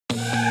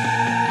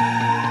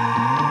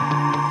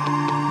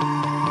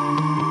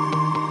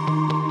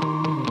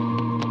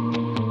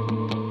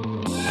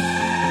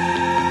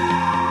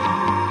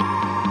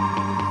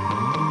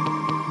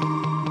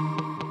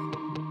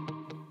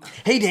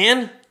Hey,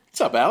 Dan. What's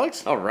up,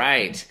 Alex? All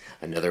right.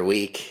 Another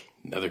week.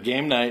 Another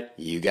game night.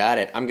 You got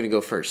it. I'm going to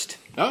go first.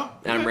 Oh,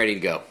 okay. I'm ready to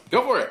go.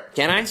 Go for it.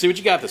 Can I? Let's see what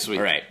you got this week.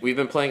 All right. We've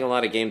been playing a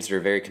lot of games that are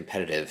very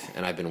competitive,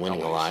 and I've been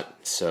winning a lot.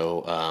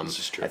 So This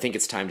is true. I think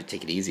it's time to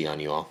take it easy on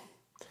you all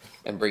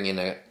and bring in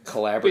a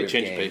collaborative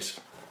Change game. pace.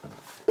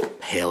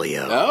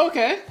 Paleo. Oh,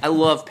 okay. I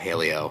love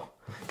Paleo.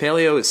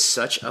 Paleo is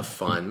such a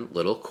fun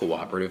little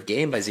cooperative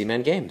game by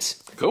Z-Man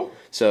Games. Cool.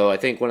 So I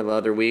think one of the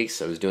other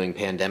weeks I was doing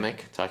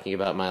Pandemic, talking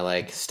about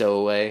my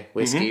stowaway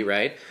whiskey,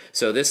 right?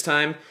 So this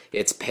time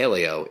it's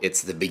Paleo.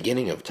 It's the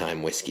beginning of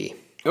time whiskey.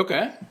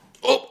 Okay.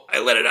 Oh, I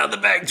let it out of the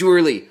bag too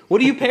early.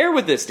 What do you pair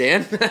with this,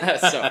 Dan?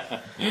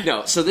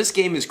 So this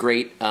game is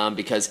great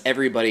because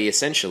everybody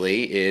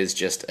essentially is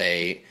just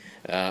a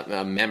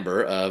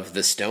member of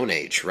the Stone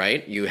Age,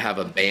 right? You have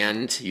a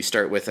band. You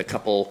start with a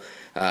couple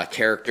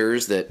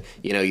characters that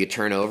you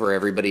turn over.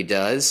 Everybody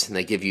does, and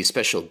they give you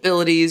special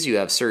abilities. You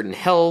have certain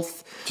health.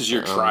 This is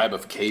your tribe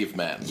of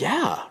cavemen.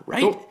 Yeah,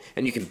 right. Cool.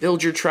 And you can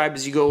build your tribe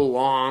as you go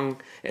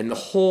along. And the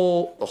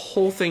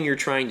whole thing you're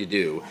trying to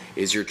do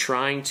is you're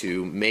trying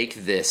to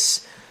make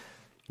this.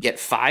 Get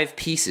 5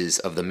 pieces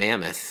of the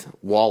mammoth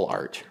wall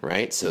art,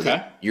 right? So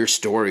that your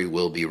story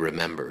will be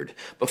remembered.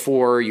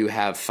 Before you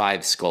have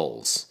 5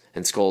 skulls.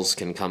 And skulls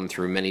can come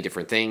through many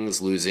different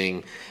things,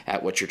 losing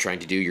at what you're trying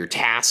to do, your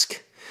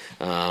task.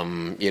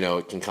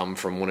 It can come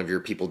from one of your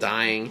people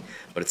dying,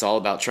 but it's all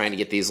about trying to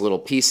get these little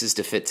pieces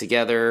to fit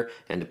together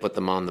and to put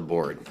them on the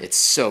board. It's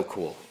so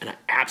cool, and I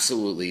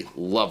absolutely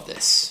love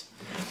this.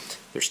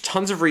 There's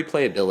tons of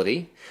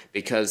replayability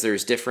because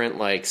there's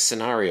different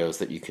scenarios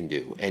that you can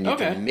do, and you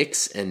can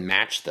mix and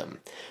match them.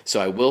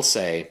 So I will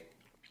say,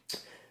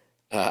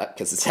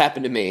 because it's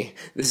happened to me,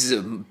 this is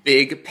a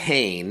big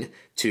pain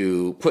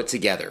to put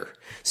together.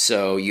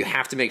 So you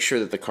have to make sure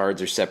that the cards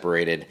are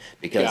separated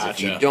because if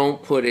you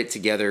don't put it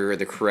together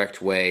the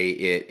correct way,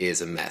 it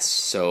is a mess.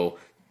 So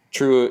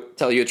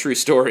tell you a true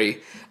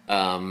story.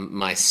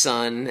 My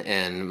son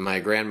and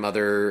my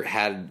grandmother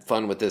had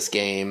fun with this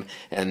game,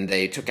 and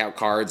they took out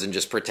cards and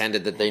just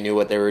pretended that they knew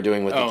what they were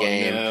doing with the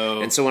game.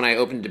 No. And so when I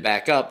opened it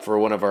back up for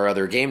one of our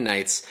other game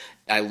nights,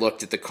 I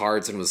looked at the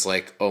cards and was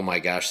like, oh my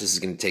gosh, this is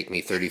going to take me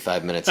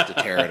 35 minutes to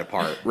tear it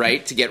apart,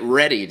 right? To get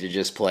ready to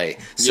just play.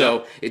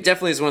 So it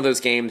definitely is one of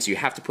those games. You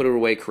have to put it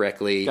away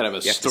correctly. You gotta have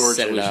a storage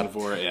solution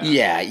for it.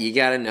 Yeah, you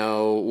got to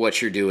know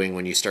what you're doing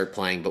when you start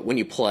playing. But when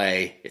you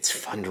play, it's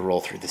fun to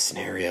roll through the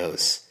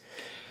scenarios.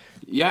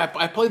 Yeah,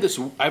 I played this.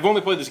 I've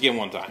only played this game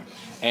one time,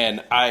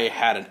 and I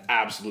had an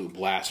absolute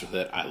blast with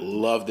it. I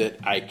loved it.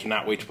 I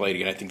cannot wait to play it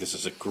again. I think this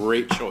is a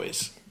great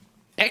choice.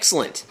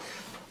 Excellent.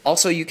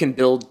 Also, you can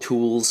build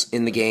tools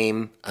in the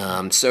game,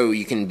 so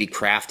you can be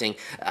crafting.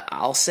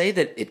 I'll say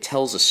that it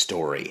tells a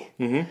story.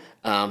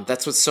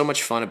 That's what's so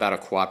much fun about a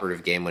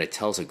cooperative game, when it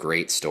tells a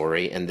great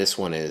story, and this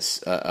one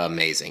is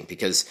amazing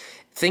because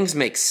things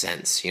make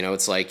sense.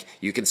 It's like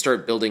you can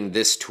start building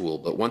this tool,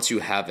 but once you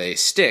have a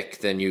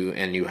stick, then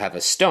you have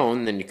a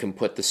stone, then you can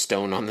put the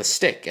stone on the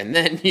stick, and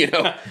then you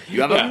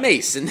have a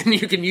mace, and then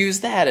you can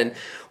use that,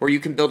 or you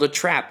can build a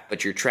trap,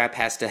 but your trap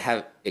has to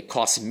have it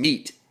costs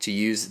meat to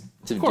use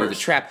to do the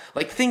trap.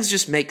 Things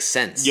just make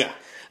sense. Yeah.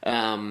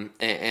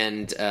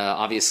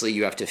 Obviously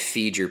you have to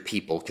feed your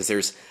people because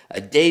there's a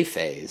day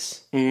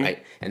phase,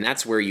 right? And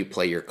that's where you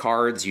play your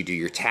cards, you do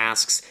your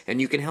tasks, and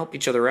you can help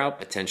each other out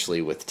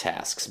potentially with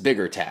tasks,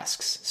 bigger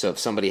tasks. So if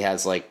somebody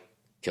has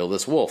kill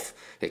this wolf,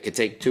 it could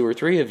take 2 or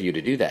 3 of you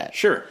to do that.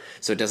 Sure.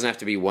 So it doesn't have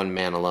to be one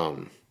man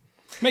alone.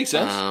 Makes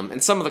sense.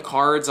 And some of the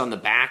cards on the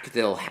back,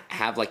 they'll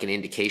have an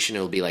indication.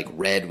 It'll be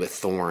red with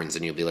thorns,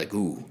 and you'll be like,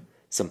 ooh,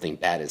 something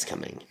bad is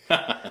coming.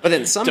 But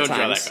then sometimes... Don't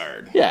draw that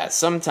card. Yeah,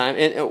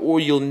 sometimes... Or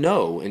you'll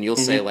know, and you'll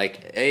say,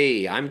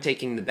 hey, I'm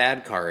taking the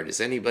bad card.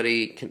 Does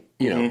anybody,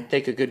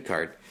 take a good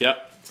card?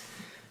 Yep.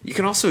 You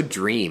can also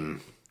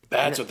dream.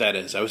 That's what that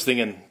is. I was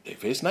thinking day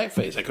phase, night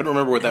phase. I couldn't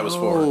remember what that was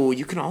for. Oh,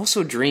 you can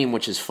also dream,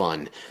 which is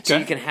fun. So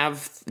you can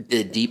have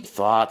the deep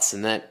thoughts,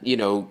 and that,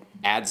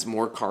 adds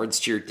more cards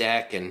to your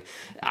deck, and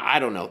I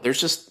don't know. There's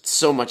just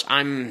so much.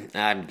 I'm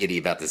giddy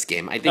about this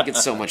game. I think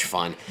it's so much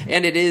fun,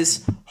 and it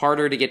is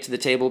harder to get to the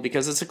table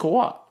because it's a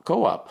co-op.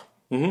 But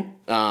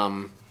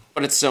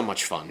it's so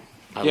much fun.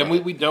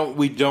 We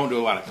don't do a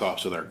lot of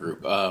co-ops with our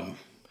group.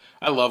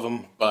 I love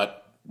them,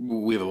 but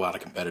we have a lot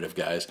of competitive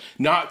guys.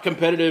 Not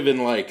competitive in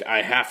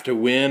I have to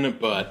win,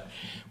 but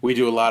we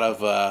do a lot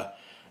of.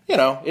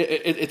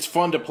 It's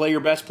fun to play your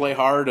best, play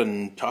hard,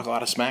 and talk a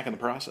lot of smack in the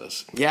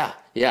process. Yeah.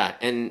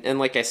 And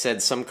like I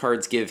said, some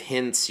cards give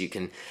hints. You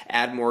can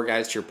add more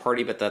guys to your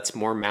party, but that's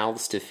more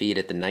mouths to feed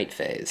at the night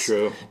phase.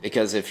 True.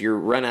 Because if you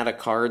run out of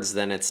cards,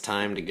 then it's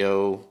time to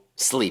go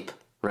sleep,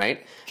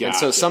 right? Gotcha. And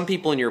so some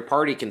people in your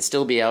party can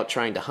still be out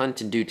trying to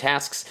hunt and do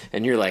tasks,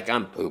 and you're like,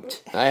 I'm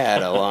pooped. I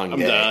had a long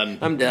day.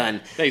 I'm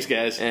done. Thanks,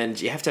 guys. And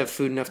you have to have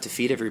food enough to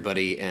feed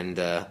everybody, and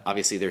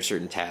obviously there are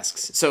certain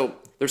tasks. So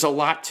there's a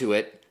lot to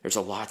it. There's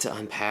a lot to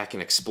unpack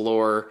and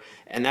explore,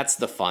 and that's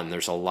the fun.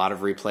 There's a lot of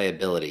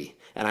replayability.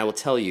 And I will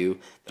tell you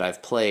that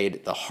I've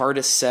played the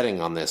hardest setting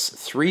on this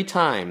 3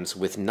 times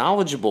with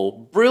knowledgeable,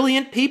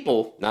 brilliant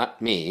people,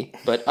 not me,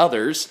 but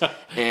others,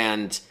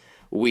 and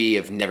we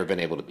have never been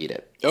able to beat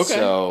it. Okay.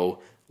 So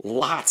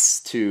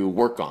lots to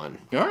work on.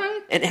 All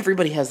right. And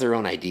everybody has their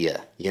own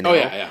idea, you know? Oh,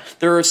 yeah, yeah.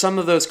 There are some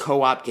of those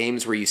co-op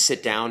games where you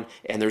sit down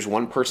and there's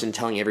one person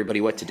telling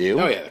everybody what to do.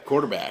 Oh, yeah, the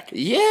quarterback.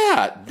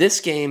 Yeah, this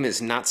game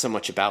is not so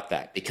much about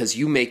that because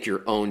you make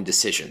your own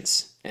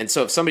decisions. And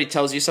so if somebody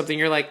tells you something,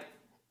 you're like,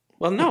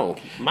 well, no.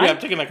 I'm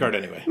taking that card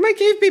anyway. My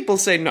cave people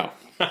say no.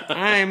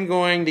 I'm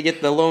going to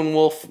get the lone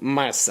wolf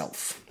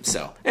myself.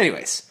 So,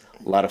 anyways,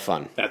 a lot of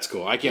fun. That's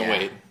cool. I can't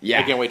wait. Yeah.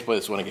 I can't wait to play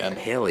this one again.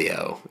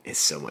 Paleo is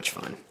so much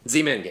fun.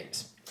 Z-Man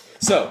games.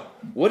 So,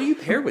 what do you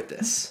pair with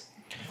this?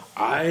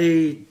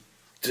 I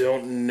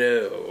don't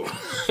know.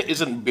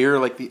 Isn't beer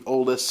like the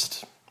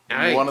oldest?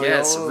 I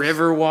guess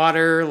river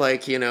water,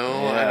 like, you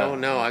know, I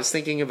don't know. I was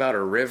thinking about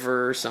a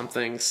river or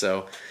something.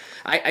 So,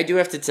 I do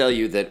have to tell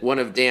you that one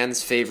of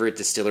Dan's favorite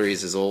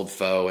distilleries is Old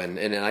Foe, and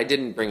I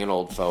didn't bring an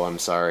Old Foe, I'm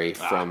sorry,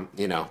 from,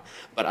 you know,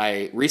 but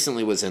I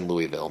recently was in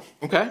Louisville.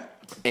 Okay.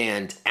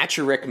 And at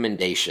your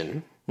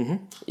recommendation,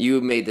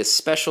 you made this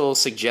special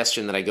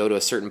suggestion that I go to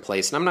a certain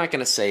place, and I'm not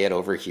going to say it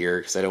over here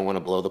because I don't want to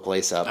blow the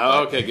place up.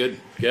 Oh, okay, good.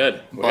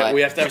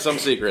 We have to have some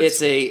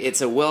secrets.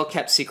 It's a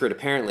well-kept secret,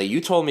 apparently. You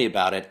told me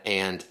about it,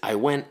 and I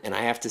went, and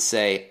I have to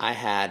say, I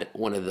had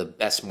one of the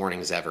best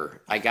mornings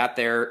ever. I got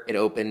there, it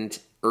opened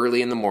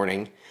early in the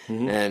morning,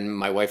 and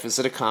my wife was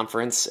at a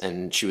conference,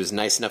 and she was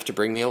nice enough to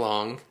bring me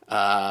along.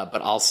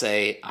 But I'll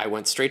say I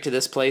went straight to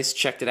this place,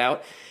 checked it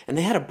out, and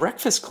they had a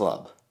breakfast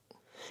club.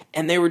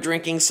 And they were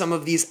drinking some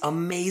of these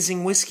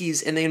amazing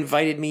whiskeys, and they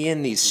invited me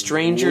in, these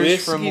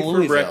strangers from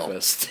Louisville. For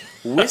breakfast.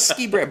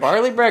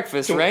 Barley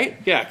breakfast, right?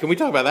 Yeah, can we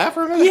talk about that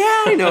for a minute?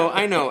 Yeah,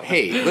 I know.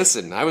 Hey,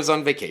 listen, I was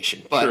on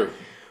vacation. But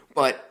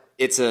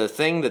it's a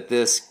thing that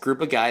this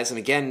group of guys, and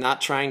again, not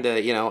trying to,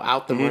 you know,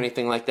 out them or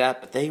anything like that,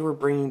 but they were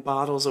bringing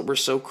bottles that were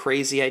so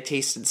crazy. I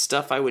tasted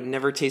stuff I would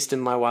never taste in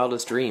my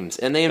wildest dreams.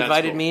 And they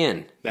invited me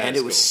in. And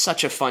it was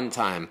such a fun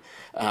time.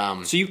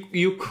 So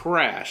you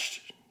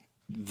crashed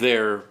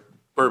their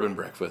bourbon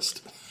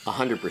breakfast.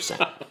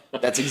 100%.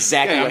 That's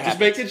exactly what happened.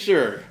 Just making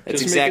sure.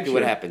 That's exactly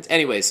what happens.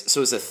 Anyways,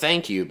 so as a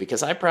thank you,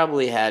 because I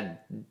probably had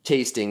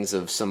tastings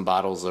of some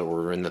bottles that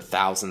were in the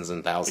thousands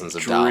and thousands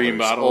of dollars.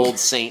 Bottles. Old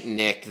Saint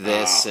Nick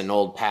this and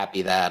Old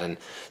Pappy that, and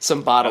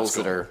some bottles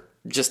that are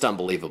just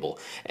unbelievable.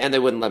 And they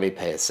wouldn't let me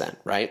pay a cent,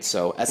 right?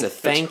 So as a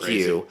thank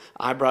you,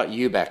 I brought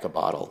you back a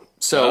bottle.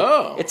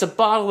 So it's a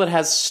bottle that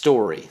has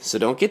story, so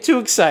don't get too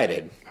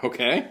excited.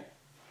 Okay.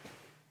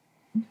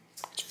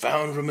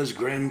 Found from his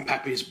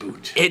grandpappy's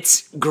boot.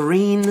 It's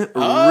Green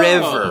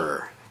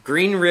River.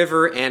 Green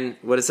River and,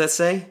 what does that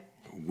say?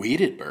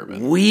 Weeded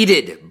bourbon.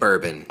 Weeded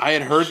bourbon. I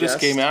had heard this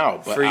came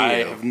out, but I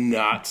have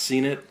not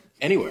seen it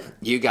anywhere.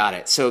 You got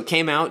it. So it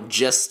came out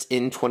just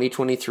in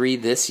 2023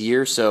 this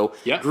year. So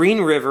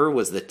Green River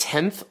was the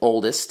 10th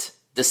oldest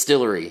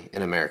distillery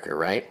in America,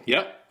 right?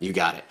 Yep. You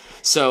got it.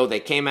 So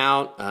they came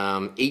out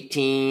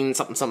 18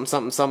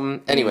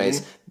 something.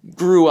 Anyways,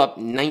 grew up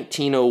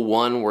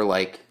 1901, were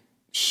like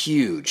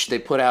huge. They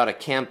put out a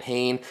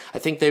campaign. I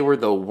think they were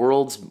the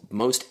world's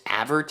most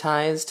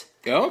advertised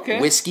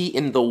whiskey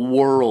in the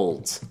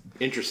world.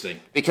 Interesting.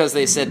 Because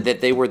they said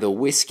that they were the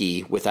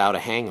whiskey without a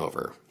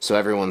hangover. So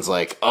everyone's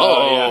like,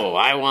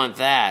 I want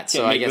that.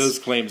 So I guess those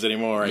claims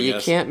anymore. You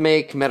can't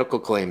make medical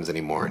claims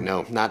anymore.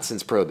 No, not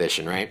since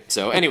Prohibition, right?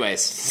 So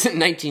anyways,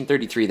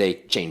 1933 they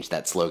changed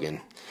that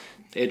slogan.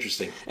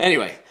 Interesting.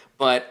 Anyway,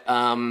 but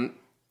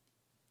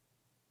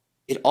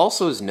it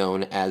also is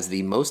known as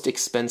the most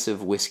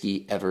expensive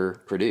whiskey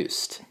ever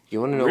produced.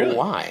 You want to know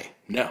why?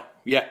 No.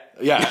 Yeah.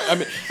 I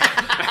mean,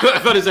 I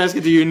thought he was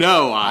asking, do you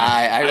know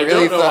why? I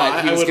really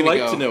thought he was going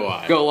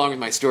to go along with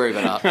my story,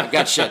 but I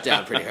got shut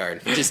down pretty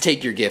hard. Just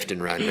take your gift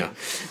and run.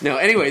 No.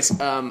 Anyways,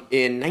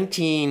 in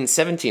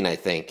 1917, I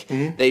think,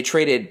 they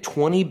traded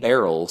 20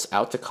 barrels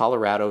out to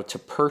Colorado to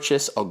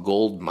purchase a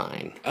gold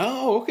mine.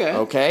 Oh, okay.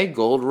 Okay,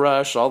 gold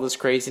rush, all this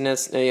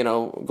craziness. You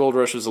know, gold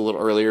rush was a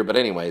little earlier, but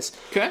anyways.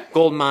 Okay.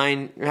 Gold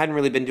mine, hadn't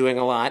really been doing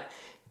a lot.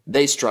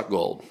 They struck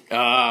gold.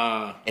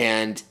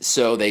 And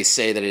so they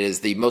say that it is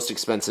the most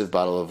expensive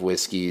bottle of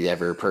whiskey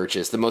ever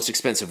purchased, the most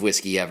expensive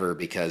whiskey ever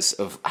because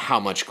of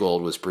how much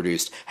gold was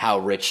produced, how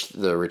rich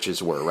the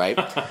riches were, right?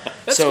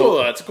 That's cool.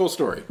 That's a cool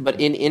story. But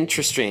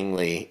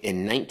interestingly,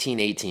 in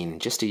 1918,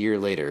 just a year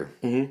later,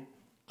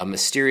 a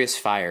mysterious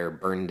fire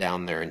burned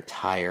down their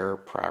entire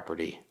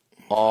property.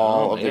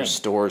 All of their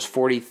stores,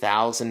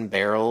 40,000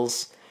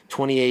 barrels,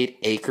 28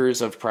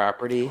 acres of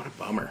property. What a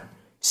bummer.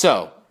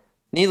 So,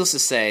 needless to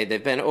say,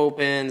 they've been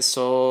open,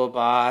 sold,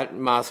 bought,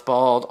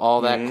 mothballed,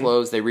 all that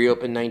closed. They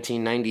reopened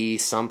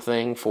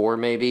 1990-something,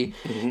 maybe,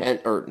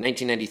 or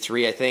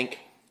 1993, I think.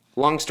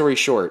 Long story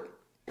short,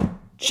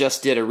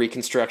 just did a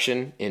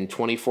reconstruction in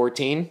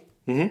 2014.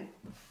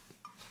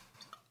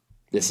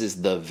 This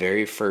is the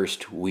very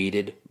first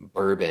weeded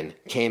bourbon.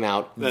 Came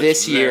out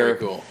this year,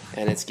 cool.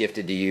 And it's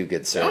gifted to you,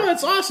 good sir. Oh,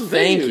 that's awesome!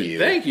 Thank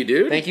you,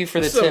 dude. Thank you for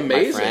the This is tip,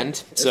 amazing. my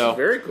friend. This So is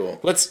very cool.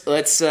 Let's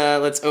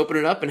open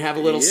it up and have a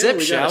little sip,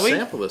 shall we?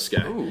 Sample this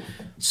guy. Ooh.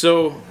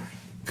 So,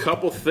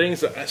 couple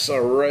things that I saw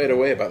right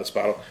away about this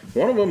bottle.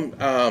 One of them,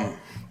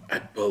 I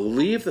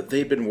believe that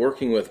they've been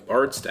working with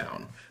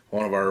Bardstown,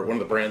 one of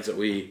the brands that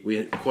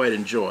we quite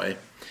enjoy.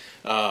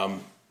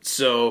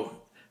 So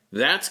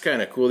that's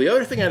kind of cool. The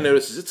other thing I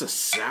noticed is it's a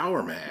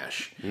sour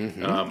mash.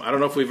 Mm-hmm. I don't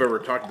know if we've ever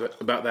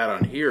talked about that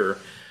on here,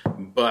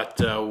 but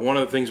one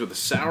of the things with the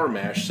sour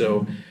mash,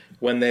 so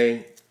when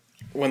they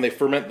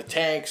ferment the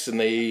tanks and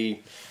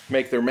they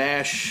make their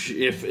mash,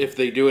 if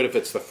they do it, if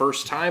it's the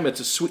first time,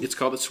 it's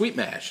called a sweet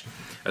mash.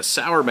 A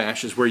sour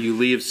mash is where you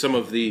leave some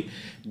of the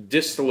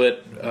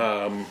distillate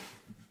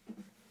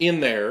in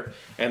there,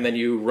 and then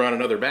you run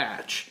another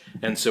batch,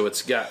 and so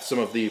it's got some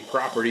of the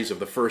properties of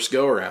the first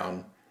go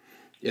around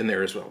in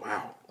there as well.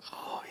 Wow.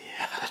 Oh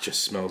yeah, that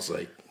just smells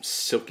like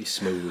silky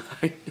smooth.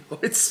 I know,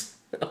 it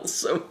smells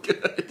so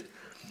good.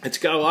 It's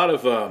got a lot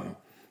of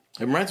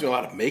it reminds me a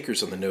lot of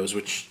Makers on the nose,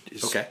 which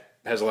is,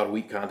 has a lot of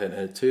wheat content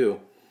in it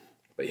too.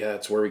 But yeah,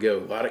 that's where we go.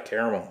 A lot of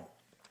caramel.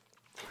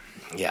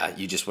 Yeah,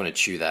 you just want to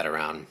chew that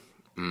around.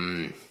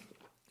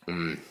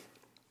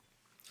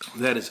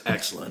 That is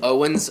excellent.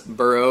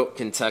 Owensboro,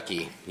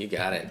 Kentucky. You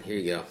got it. Here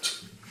you go.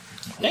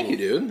 Thank you,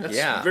 dude.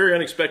 That's very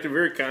unexpected,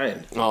 very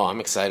kind. Oh, I'm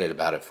excited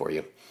about it for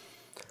you.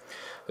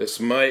 This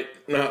might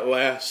not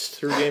last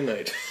through game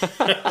night.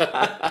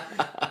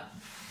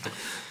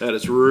 That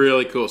is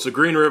really cool. So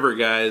Green River,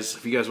 guys,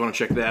 if you guys want to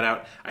check that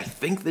out, I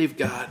think they've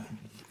got...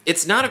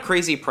 It's not a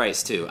crazy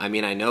price, too. I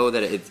mean, I know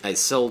that I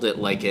sold it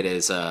like it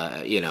is,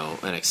 an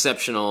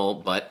exceptional,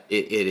 but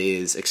it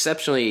is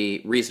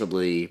exceptionally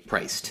reasonably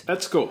priced.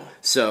 That's cool.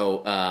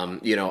 So,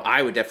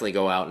 I would definitely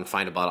go out and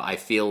find a bottle. I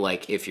feel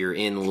like if you're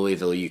in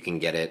Louisville, you can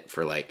get it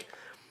for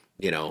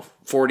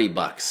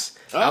 $40.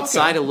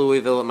 Outside of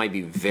Louisville, it might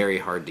be very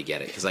hard to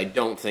get it because I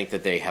don't think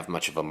that they have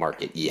much of a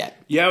market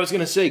yet. Yeah, I was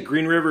going to say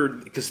Green River,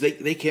 because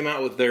they came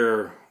out with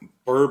their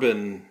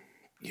bourbon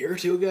a year or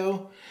two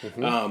ago.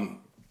 Mm-hmm.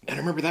 And I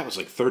remember that was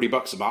like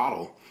 $30 a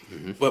bottle,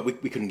 but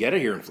we couldn't get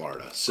it here in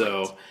Florida.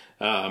 So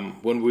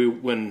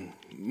when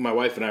my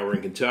wife and I were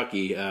in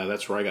Kentucky,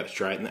 that's where I got to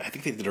try it. And I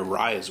think they did a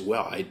rye as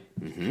well.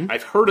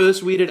 I've heard of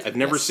this weeded. I've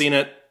never seen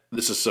it.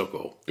 This is so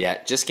cool. Yeah,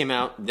 it just came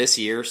out this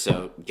year,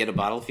 so get a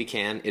bottle if you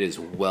can. It is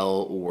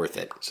well worth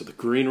it. So the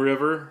Green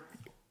River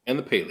and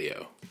the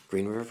Paleo.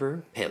 Green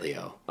River,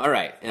 Paleo. All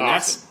right, and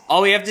that's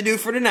all we have to do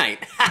for tonight.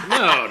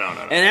 No.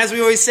 And as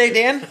we always say,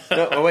 Dan...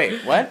 Oh,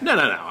 wait, what? No.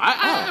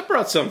 I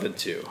brought something,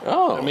 too.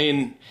 Oh. I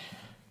mean,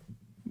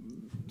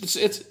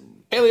 it's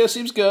Paleo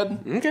seems good.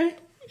 Okay.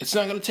 It's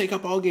not going to take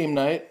up all game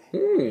night.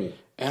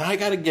 And I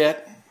got to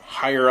get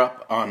higher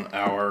up on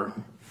our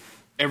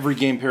every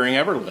game pairing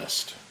ever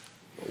list.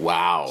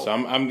 Wow. So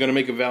I'm going to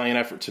make a valiant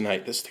effort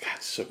tonight. This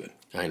is so good.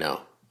 I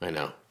know.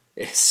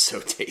 It's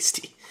so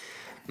tasty.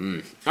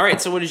 All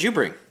right, so what did you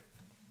bring?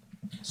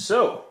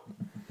 So,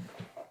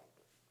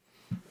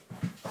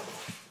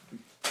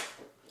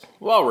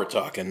 while we're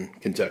talking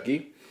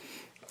Kentucky,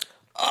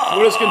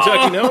 what is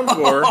Kentucky known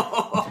for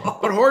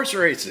but horse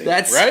racing?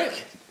 That's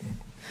right?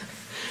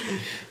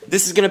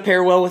 This is going to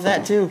pair well with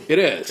that, too. It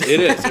is.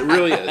 It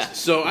really is.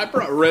 So, I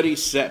brought Ready,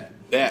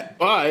 Set, Bet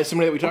by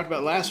somebody that we talked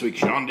about last week,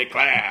 Jean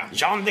Declaire.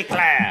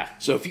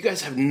 So, if you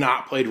guys have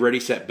not played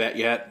Ready, Set, Bet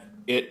yet,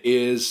 it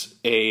is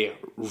a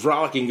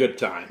rollicking good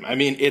time. I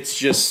mean, it's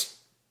just...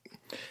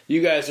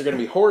 You guys are going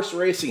to be horse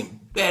racing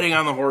and betting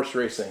on the horse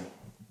racing.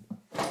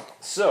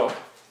 So,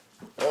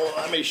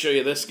 let me show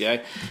you this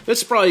guy.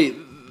 This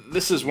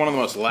is one of the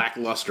most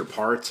lackluster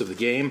parts of the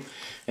game.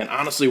 And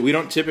honestly, we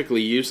don't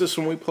typically use this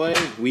when we play.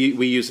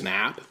 We use an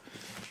app.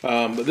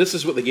 But this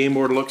is what the game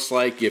board looks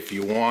like if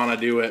you want to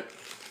do it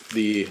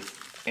the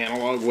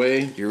analog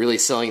way. You're really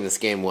selling this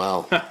game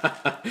well.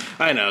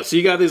 I know. So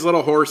you got these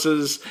little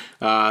horses.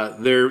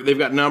 They've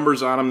got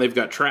numbers on them. They've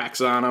got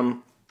tracks on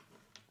them.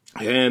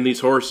 And these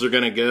horses are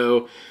going to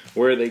go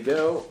where they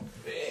go.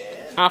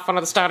 Off onto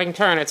the starting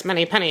turn. It's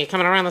Many Penny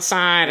coming around the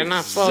side and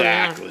not slowly.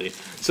 Exactly.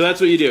 So that's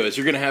what you do. Is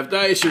you're going to have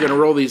dice. You're going to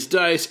roll these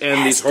dice,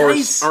 and these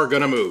horses are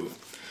going to move.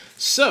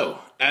 So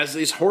as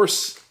these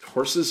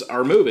horses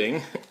are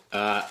moving,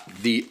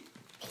 the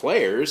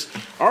players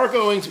are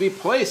going to be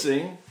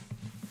placing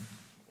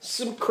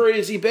some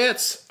crazy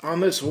bets on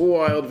this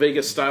wild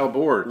Vegas-style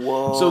board.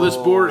 Whoa. So this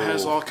board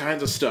has all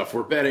kinds of stuff.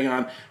 We're betting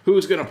on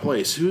who's going to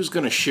place, who's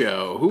going to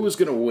show, who's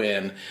going to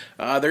win.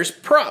 There's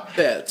prop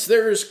bets.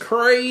 There's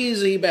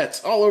crazy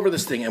bets all over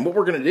this thing. And what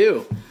we're going to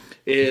do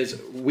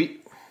is we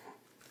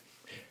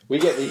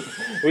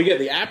get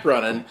the app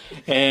running,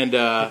 and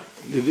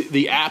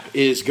the app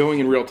is going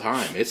in real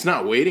time. It's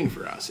not waiting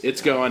for us.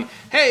 It's going,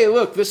 hey,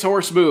 look, this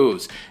horse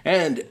moves.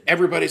 And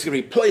everybody's going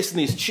to be placing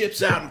these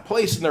chips out and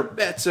placing their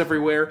bets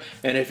everywhere.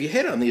 And if you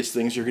hit on these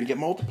things, you're going to get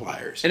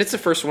multipliers. And it's the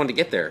first one to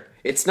get there.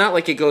 It's not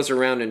like it goes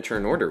around in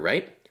turn order,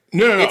 right?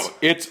 No.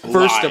 It's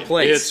first to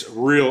place. It's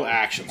real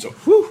action. So,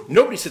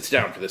 nobody sits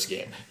down for this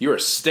game. You are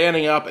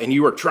standing up and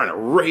you are trying to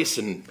race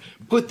and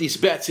put these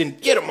bets in,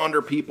 get them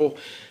under people,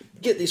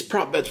 get these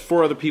prop bets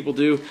before other people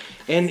do,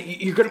 and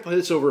you're going to play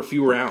this over a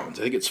few rounds.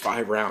 I think it's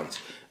 5 rounds,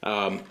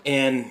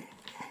 and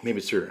maybe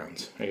it's 3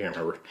 rounds. I can't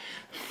remember.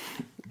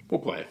 We'll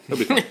play it. It'll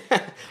be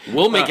fun.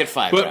 We'll make it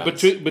 5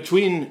 rounds. But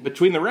between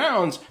the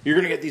rounds, you're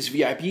going to get these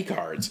VIP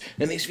cards.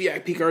 And these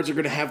VIP cards are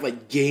going to have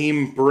like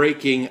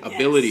game-breaking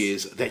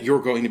abilities that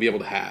you're going to be able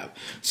to have.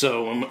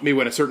 So maybe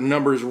when a certain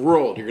number is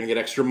rolled, you're going to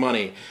get extra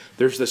money.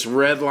 There's this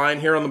red line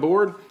here on the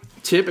board.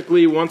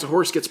 Typically, once a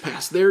horse gets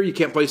past there, you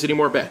can't place any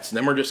more bets. And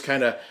then we're just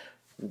kind of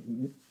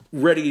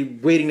ready,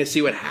 waiting to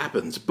see what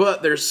happens.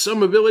 But there's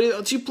some ability that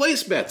lets you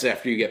place bets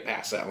after you get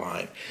past that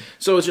line.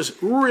 So it's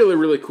just really,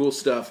 really cool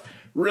stuff.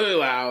 Really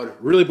loud,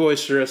 really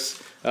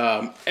boisterous.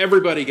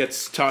 Everybody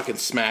gets talking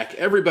smack.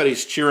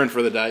 Everybody's cheering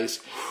for the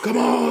dice. Come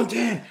on,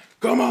 Dan!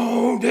 Come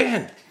on,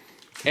 Dan!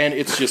 And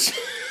it's just,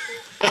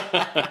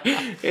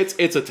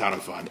 it's a ton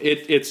of fun.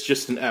 It's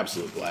just an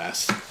absolute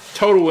blast.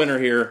 Total winner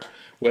here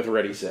with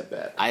Ready, Set,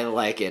 Bet. I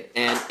like it,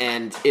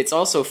 and it's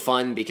also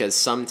fun because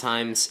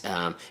sometimes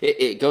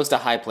it goes to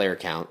high player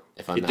count.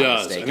 If I'm not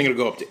mistaken. I think it'll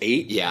go up to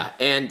 8. Yeah,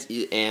 and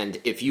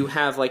if you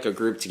have like a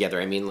group together,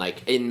 I mean,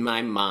 like in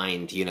my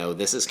mind, you know,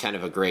 this is kind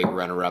of a great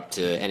runner-up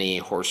to any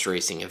horse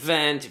racing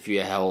event. If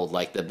you held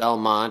like the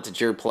Belmont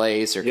at your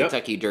place or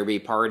Kentucky Derby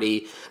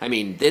party, I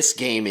mean, this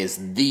game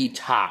is the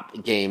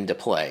top game to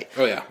play.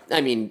 Oh yeah.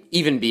 I mean,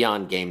 even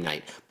beyond game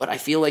night. But I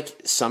feel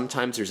like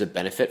sometimes there's a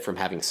benefit from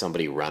having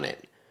somebody run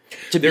it.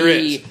 To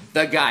be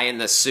the guy in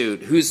the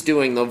suit who's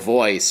doing the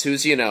voice,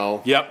 who's, you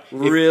know,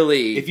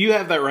 really... If you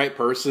have that right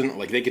person,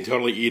 like, they can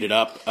totally eat it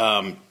up.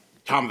 Tom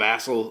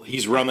Vassell,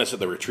 he's run this at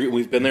the retreat.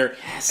 We've been there.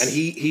 Yes. And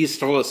he's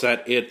told us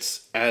that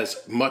it's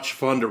as much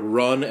fun to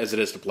run as it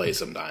is to play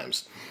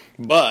sometimes.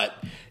 But,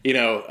 you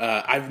know,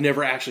 I've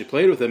never actually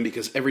played with him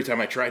because every time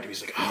I tried to,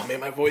 he's like, oh,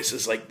 man, my voice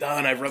is, like,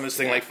 done. I've run this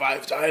thing, like,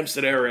 5 times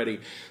today already.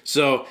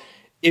 So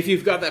if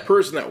you've got that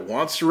person that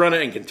wants to run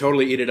it and can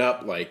totally eat it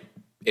up, like...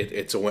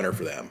 It's a winner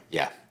for them.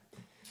 Yeah.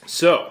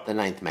 So. The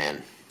 9th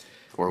man.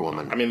 Or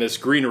woman. I mean, this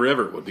Green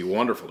River would be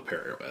wonderful to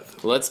pair it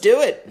with. Let's do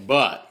it.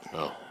 But,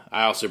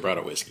 I also brought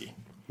a whiskey.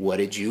 What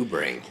did you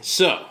bring?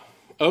 So,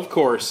 of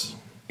course,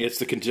 it's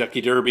the Kentucky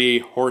Derby,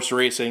 horse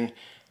racing.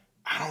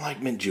 I don't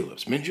like mint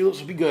juleps. Mint juleps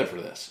would be good for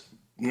this.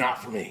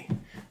 Not for me.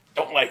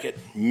 Don't like it.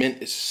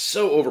 Mint is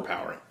so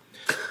overpowering.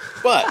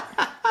 But,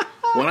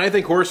 when I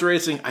think horse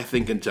racing, I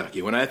think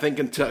Kentucky. When I think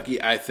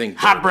Kentucky, I think...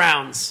 Hot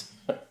Browns.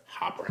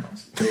 Hot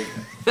Browns.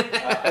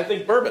 I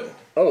think bourbon.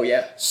 Oh,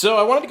 yeah. So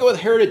I wanted to go with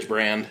Heritage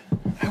brand.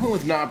 I went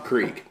with Knob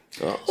Creek.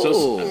 Oh.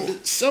 So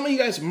some of you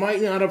guys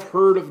might not have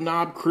heard of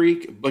Knob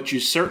Creek, but you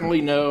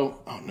certainly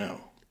know... Oh,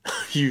 no.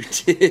 You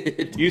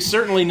did. You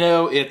certainly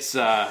know its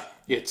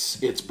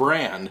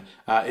brand.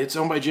 It's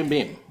owned by Jim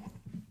Beam.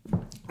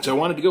 So I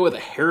wanted to go with a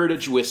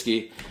Heritage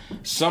whiskey,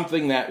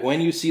 something that when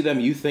you see them,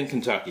 you think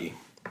Kentucky.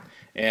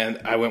 And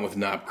I went with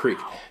Knob Creek.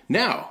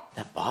 Now...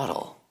 That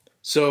bottle...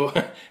 So,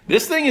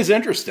 this thing is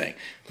interesting.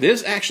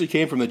 This actually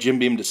came from the Jim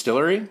Beam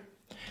Distillery.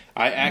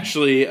 I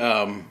actually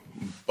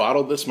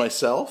bottled this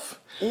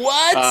myself.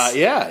 What?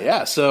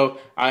 Yeah. So,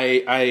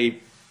 I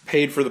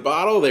paid for the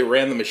bottle. They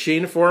ran the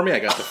machine for me. I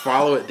got to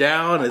follow it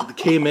down. It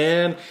came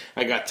in.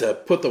 I got to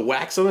put the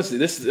wax on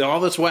this. All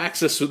this wax,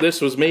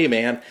 this was me,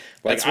 man.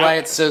 Like, that's why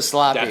it's so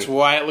sloppy. That's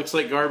why it looks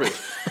like garbage.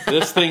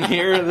 This thing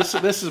here,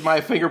 this is my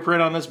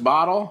fingerprint on this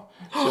bottle.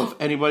 So if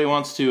anybody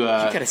wants to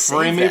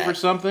frame me for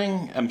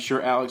something, I'm sure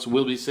Alex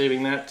will be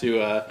saving that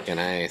to... Can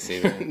I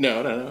save it?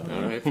 No.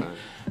 All right,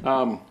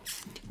 fine.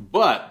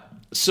 But,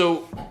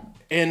 so,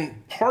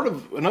 and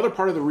another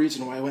part of the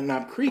reason why I went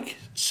Knob Creek,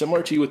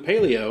 similar to you with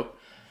Paleo,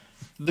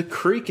 the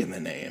creek in the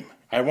name.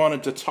 I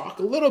wanted to talk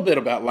a little bit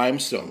about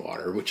limestone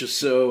water, which is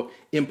so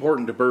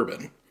important to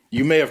bourbon.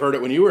 You may have heard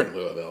it when you were in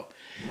Louisville,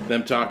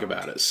 them talk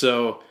about it.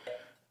 So,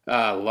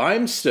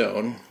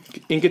 limestone,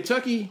 in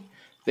Kentucky...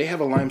 They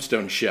have a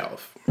limestone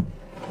shelf.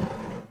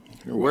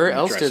 Where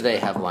else do they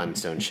have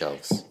limestone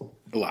shelves?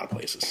 A lot of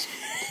places.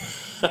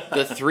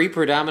 The 3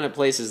 predominant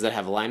places that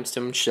have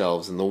limestone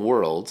shelves in the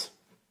world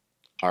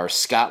are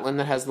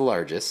Scotland, that has the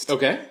largest.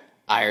 Okay.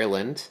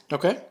 Ireland.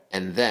 Okay.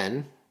 And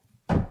then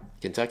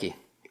Kentucky.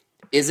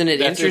 Isn't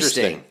it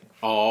interesting?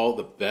 All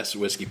the best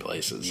whiskey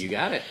places. You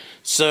got it.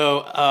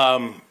 So,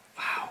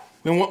 wow.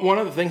 And one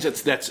of the things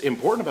that's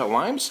important about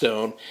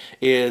limestone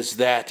is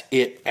that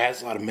it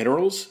adds a lot of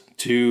minerals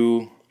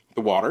to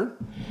the water.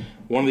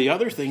 One of the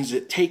other things,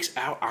 it takes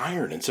out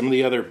iron and some of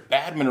the other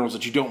bad minerals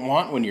that you don't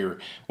want when you're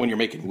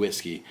making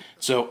whiskey.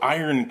 So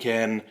iron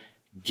can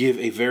give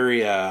a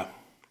very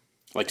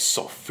like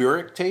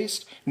sulfuric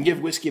taste and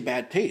give whiskey a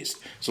bad taste.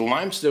 So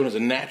limestone is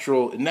it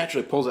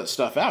naturally pulls that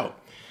stuff out.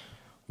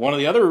 One of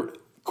the other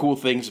cool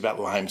things about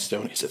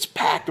limestone is it's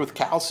packed with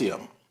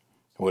calcium.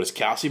 What does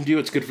calcium do?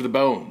 It's good for the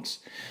bones.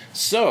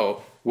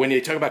 So when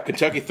you talk about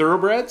Kentucky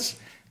thoroughbreds,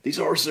 these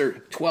horses are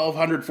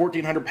 1,200,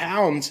 1,400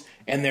 pounds,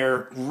 and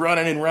they're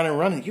running and running and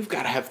running. You've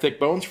got to have thick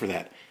bones for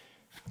that.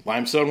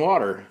 limestone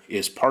water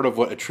is part of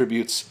what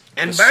attributes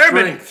And the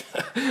bourbon!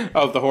 strength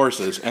of the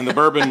horses. And the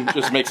bourbon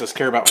just makes us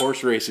care about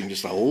horse racing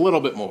just a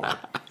little bit more.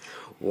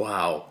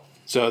 Wow.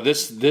 So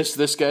this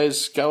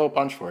guy's got a little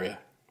punch for you.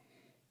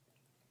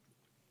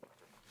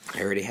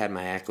 I already had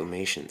my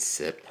acclimation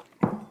sip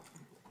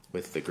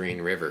with the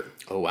Green River.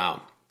 Oh,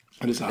 wow.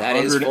 It is That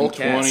is full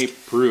 120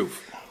 cask.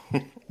 proof.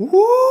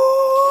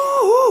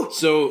 Woo!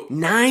 So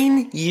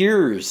 9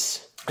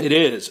 years. it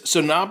is.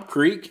 So Knob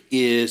Creek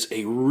is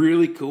a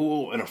really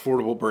cool and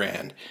affordable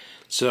brand.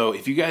 So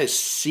if you guys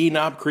see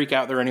Knob Creek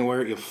out there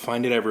anywhere, you'll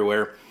find it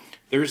everywhere.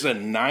 There's a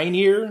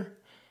 9-year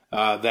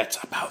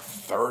that's about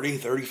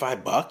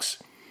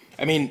 $35.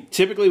 I mean,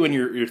 typically when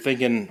you're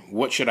thinking,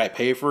 what should I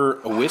pay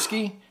for a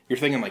whiskey? You're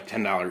thinking like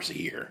 $10 a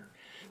year.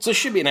 So it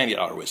should be a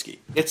 $90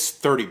 whiskey. It's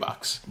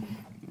 $30.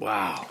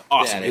 Wow.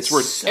 Awesome. It's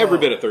worth every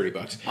bit of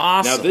 $30.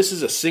 Awesome. Now, this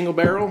is a single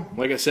barrel.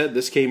 Like I said,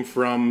 this came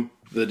from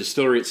the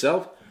distillery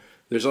itself.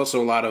 There's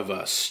also a lot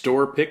of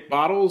store pick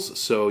bottles,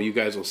 so you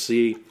guys will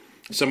see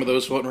some of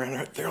those floating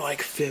around. They're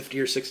like $50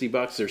 or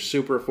 $60. They're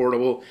super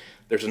affordable.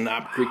 There's a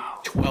Knob Creek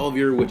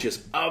 12-year, which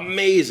is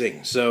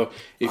amazing. So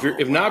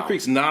if Knob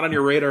Creek's not on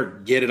your radar,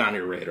 get it on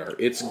your radar.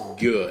 It's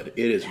good.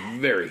 It is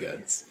very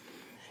good.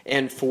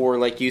 And for,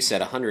 like you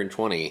said,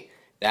 120,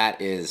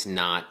 that is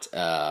not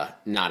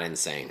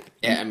insane.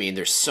 I mean,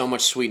 there's so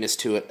much sweetness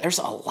to it. There's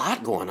a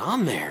lot going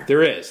on there.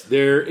 There is.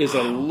 There is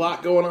a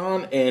lot going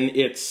on, and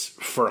it's,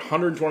 for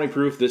 120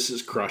 proof, this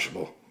is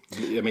crushable.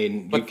 I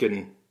mean, you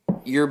can...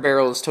 Your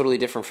barrel is totally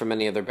different from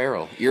any other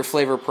barrel. Your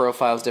flavor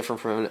profile is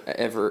different from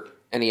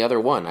any other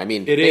one. I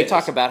mean, they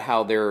talk about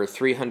how there are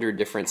 300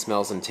 different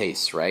smells and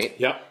tastes, right?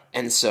 Yep.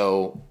 And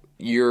so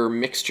your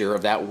mixture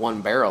of that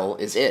one barrel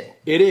is it.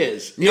 It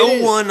is.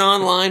 No one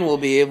online will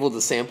be able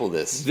to sample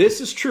this. This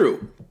is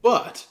true,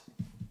 but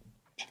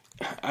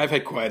I've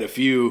had quite a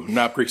few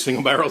Knob Creek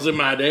single barrels in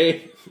my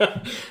day.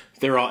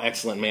 They're all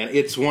excellent, man.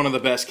 It's one of the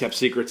best kept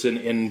secrets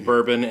in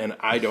bourbon, and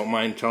I don't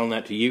mind telling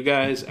that to you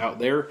guys out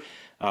there.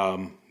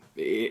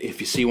 If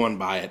you see one,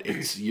 buy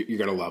it. You're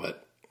going to love it.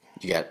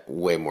 You got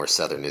way more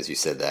Southern as you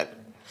said that.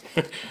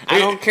 I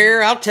don't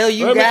care. I'll tell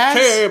you Let guys.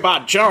 me tell you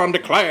about John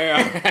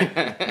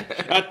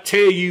DeClaire. I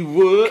tell you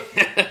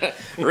what.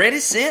 Ready,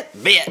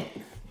 set, bet.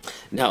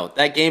 No,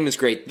 that game is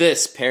great.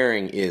 This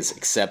pairing is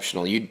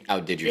exceptional. You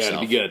outdid yourself. Yeah,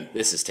 it'd be good.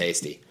 This is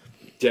tasty.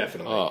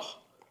 Definitely. Oh,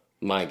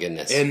 my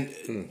goodness. And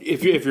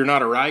if you're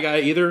not a rye guy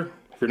either,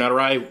 if you're not a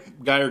rye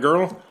guy or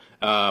girl,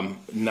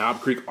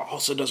 Knob Creek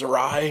also does a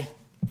rye.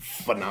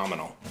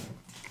 Phenomenal.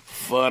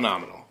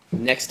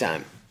 Next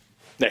time.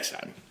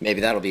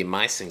 Maybe that'll be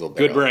my single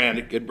barrel.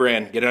 Good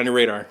brand. Get it on your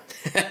radar.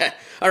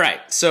 All right,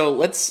 so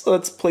let's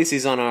place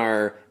these on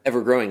our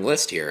ever-growing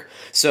list here.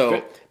 So,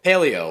 Okay.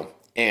 Paleo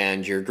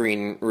and your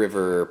Green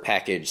River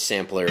Package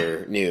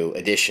Sampler New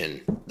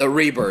Edition. The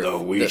Rebirth. The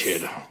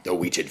Wheated. The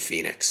Wheated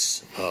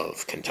Phoenix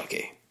of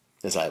Kentucky,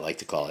 as I like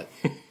to call it.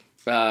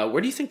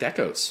 Where do you think that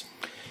goes?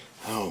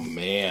 Oh,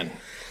 man.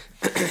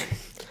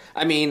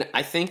 I mean,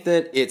 I think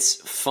that it's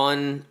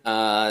fun.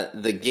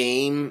 The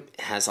game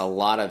has a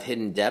lot of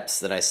hidden depths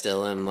that I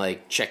still am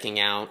like checking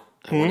out.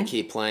 I want to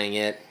keep playing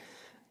it.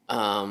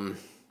 I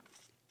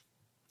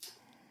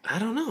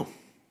don't know.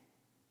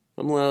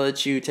 I'm gonna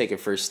let you take a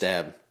first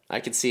stab. I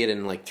could see it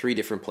in like 3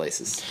 different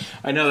places.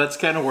 I know, that's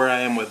kind of where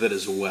I am with it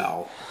as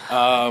well.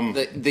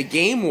 The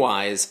game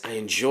wise, I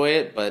enjoy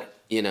it, but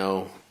you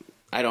know,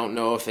 I don't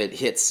know if it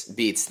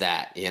beats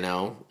that, you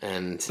know?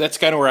 And That's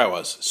kind of where I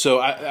was. So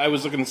I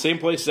was looking the same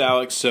place as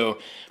Alex, so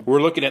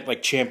we're looking at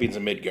like Champions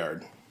of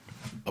Midgard.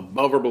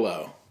 Above or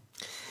below?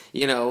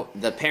 you know,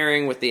 the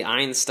pairing with the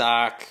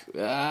Einstock.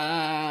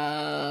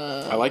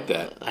 I like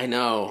that. I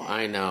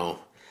know.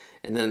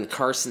 And then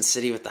Carson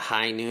City with the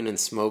High Noon and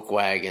Smoke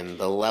Wagon,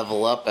 the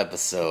Level Up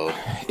episode.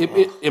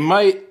 It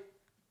might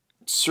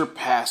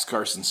surpass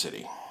Carson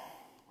City.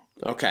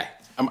 Okay.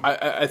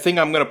 I think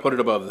I'm going to put it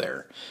above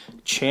there.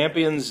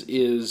 Champions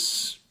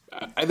is...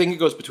 I think it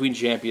goes between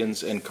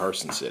Champions and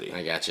Carson City.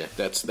 I gotcha.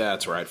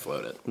 That's where I'd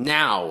float it.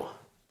 Now,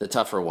 the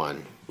tougher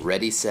one.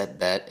 Ready, Set,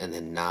 Bet, and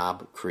then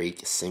Knob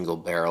Creek Single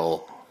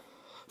Barrel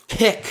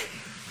Pick.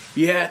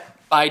 Yeah.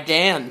 By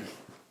Dan.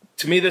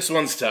 To me, this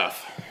one's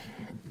tough.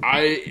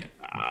 I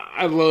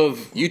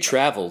love... You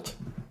traveled.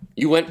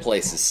 You went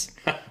places.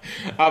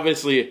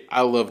 Obviously,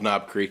 I love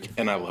Knob Creek,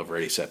 and I love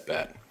Ready, Set,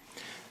 Bet.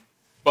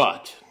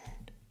 But...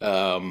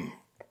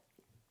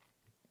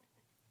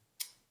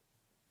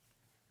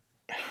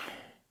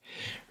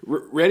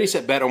 Ready,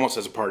 Set, Bet almost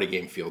has a party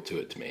game feel to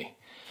it to me.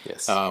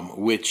 Yes.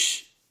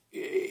 Which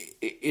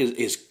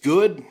is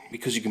good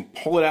because you can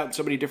pull it out in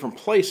so many different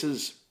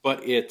places,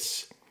 but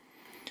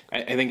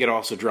I think it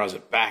also draws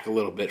it back a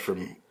little bit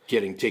from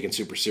getting taken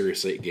super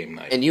seriously at game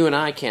night. And you and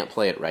I can't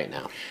play it right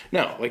now.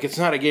 No, like it's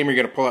not a game you're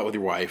going to pull out with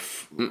your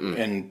wife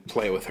and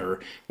play with her.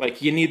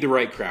 Like you need the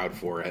right crowd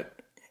for it.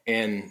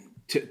 And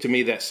to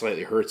me, that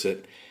slightly hurts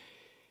it.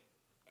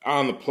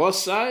 On the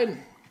plus side,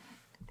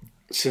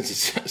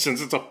 since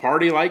it's a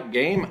party-like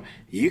game,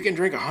 you can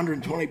drink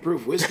 120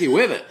 proof whiskey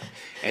with it,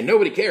 and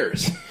nobody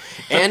cares.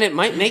 And it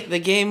might make the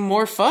game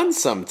more fun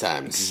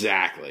sometimes.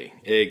 Exactly.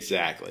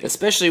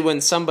 Especially when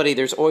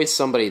there's always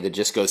somebody that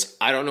just goes,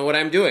 I don't know what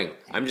I'm doing.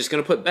 I'm just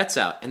going to put bets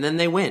out. And then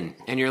they win.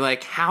 And you're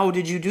like, how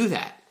did you do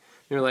that?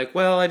 And you're like,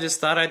 well, I just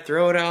thought I'd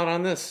throw it out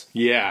on this.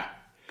 Yeah.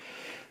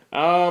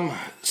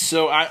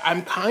 So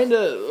I'm kind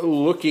of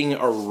looking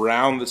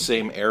around the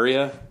same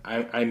area.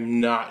 I'm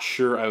not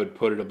sure I would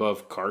put it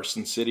above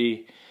Carson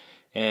City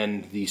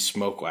and the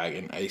Smoke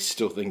Wagon. I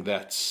still think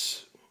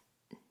that's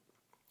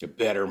a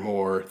better,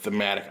 more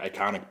thematic,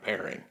 iconic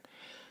pairing.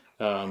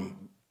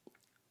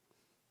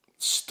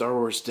 Star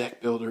Wars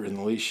Deck Builder and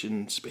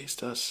Elysian Space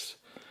Dust.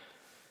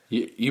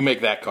 You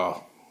make that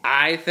call.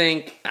 I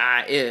think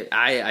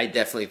I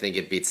definitely think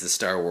it beats the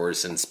Star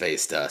Wars and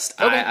Space Dust.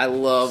 Okay. I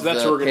love So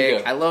that's where we're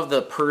gonna go. I love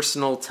the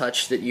personal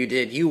touch that you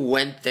did. You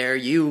went there.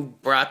 You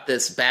brought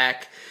this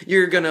back.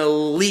 You're gonna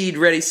lead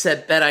Ready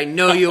Set Bet. I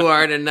know you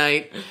are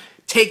tonight.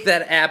 Take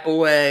that app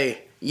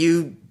away.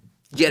 You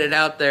get it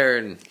out there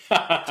and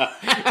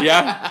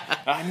Yeah,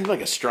 I need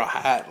like a straw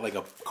hat, like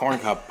a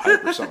corncob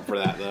pipe or something for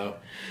that though.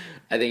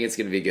 I think it's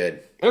gonna be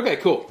good. Okay,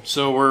 cool.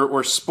 So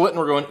we're splitting.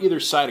 We're going either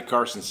side of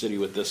Carson City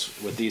with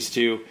these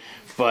two,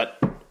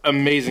 but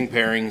amazing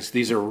pairings.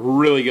 These are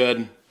really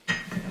good.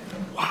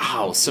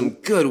 Wow, some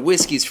good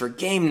whiskeys for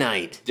game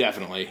night.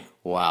 Definitely.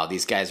 Wow,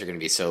 these guys are gonna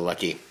be so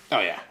lucky. Oh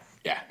yeah.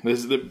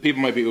 The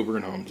people might be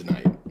Ubering home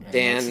tonight.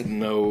 Dan, that's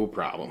no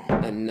problem.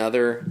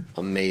 Another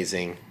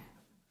amazing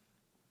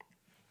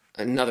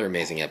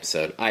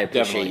episode. I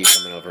appreciate Definitely. you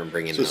coming over and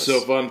bringing This was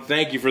those. so fun.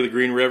 Thank you for the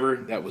Green River.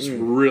 That was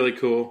really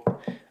cool.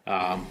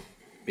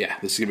 Yeah,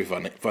 this is gonna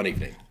be fun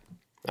evening.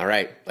 All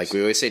right, like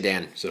we always say,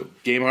 Dan. So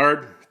game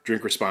hard,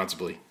 drink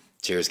responsibly.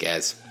 Cheers,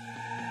 guys.